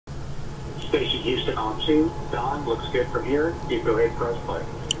Station Houston on 2. Don, looks good from here. You go ahead and press play.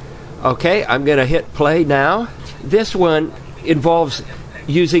 Okay, I'm going to hit play now. This one involves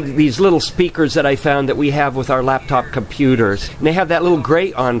using these little speakers that I found that we have with our laptop computers. And they have that little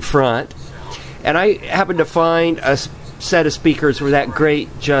grate on front. And I happened to find a set of speakers where that grate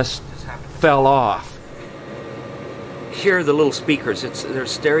just fell off. Here are the little speakers. They're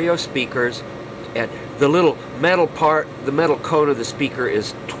stereo speakers, and the little metal part, the metal cone of the speaker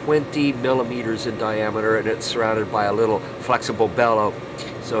is 20 millimeters in diameter, and it's surrounded by a little flexible bellow,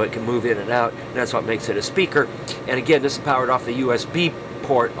 so it can move in and out, and that's what makes it a speaker. And again, this is powered off the USB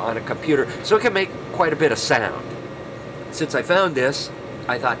port on a computer, so it can make quite a bit of sound. Since I found this,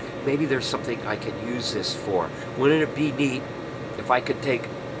 I thought maybe there's something I could use this for. Wouldn't it be neat if I could take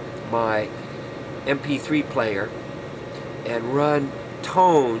my MP3 player and run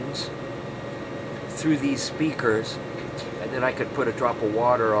tones through these speakers, and then I could put a drop of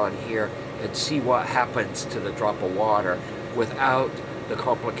water on here and see what happens to the drop of water without the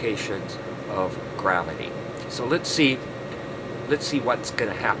complications of gravity. So let's see what's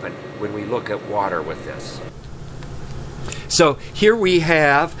going to happen when we look at water with this. So here we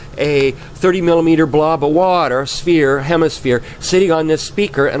have a 30 millimeter blob of water, hemisphere, sitting on this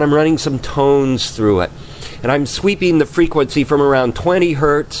speaker, and I'm running some tones through it. And I'm sweeping the frequency from around 20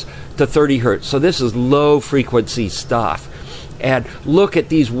 hertz to 30 hertz. So this is low frequency stuff. And look at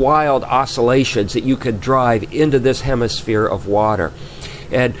these wild oscillations that you could drive into this hemisphere of water.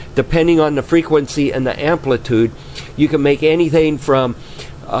 And depending on the frequency and the amplitude, you can make anything from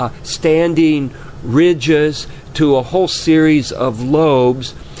standing ridges to a whole series of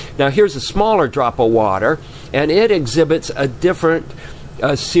lobes. Now here's a smaller drop of water, and it exhibits a different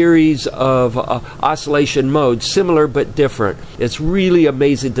series of oscillation modes, similar but different. It's really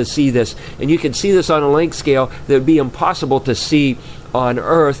amazing to see this, and you can see this on a length scale that would be impossible to see on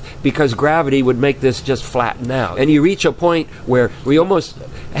Earth because gravity would make this just flatten out. And you reach a point where we almost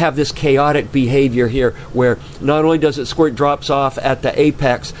have this chaotic behavior here, where not only does it squirt drops off at the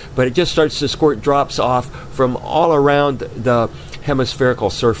apex, but it just starts to squirt drops off from all around the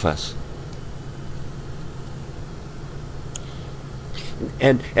hemispherical surface.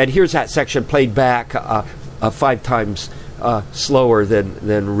 And here's that section played back 5 times slower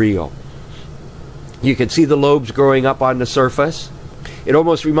than real. You can see the lobes growing up on the surface. It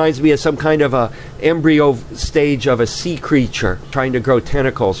almost reminds me of some kind of a embryo stage of a sea creature trying to grow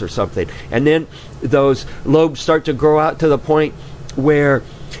tentacles or something. And then those lobes start to grow out to the point where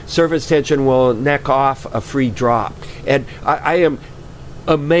surface tension will neck off a free drop. And I am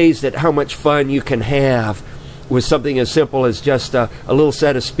amazed at how much fun you can have with something as simple as just a little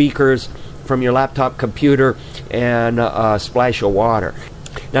set of speakers from your laptop computer and a splash of water.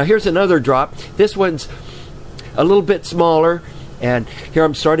 Now here's another drop. This one's a little bit smaller, and here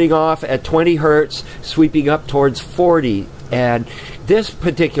I'm starting off at 20 hertz, sweeping up towards 40. And this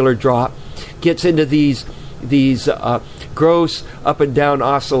particular drop gets into these gross up and down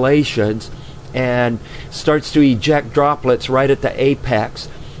oscillations and starts to eject droplets right at the apex.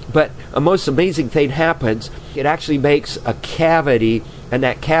 But a most amazing thing happens. It actually makes a cavity, and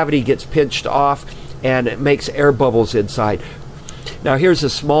that cavity gets pinched off, and it makes air bubbles inside. Now here's a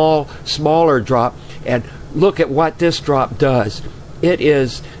smaller drop, and look at what this drop does. It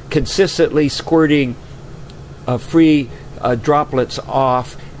is consistently squirting free droplets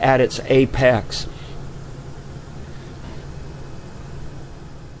off at its apex.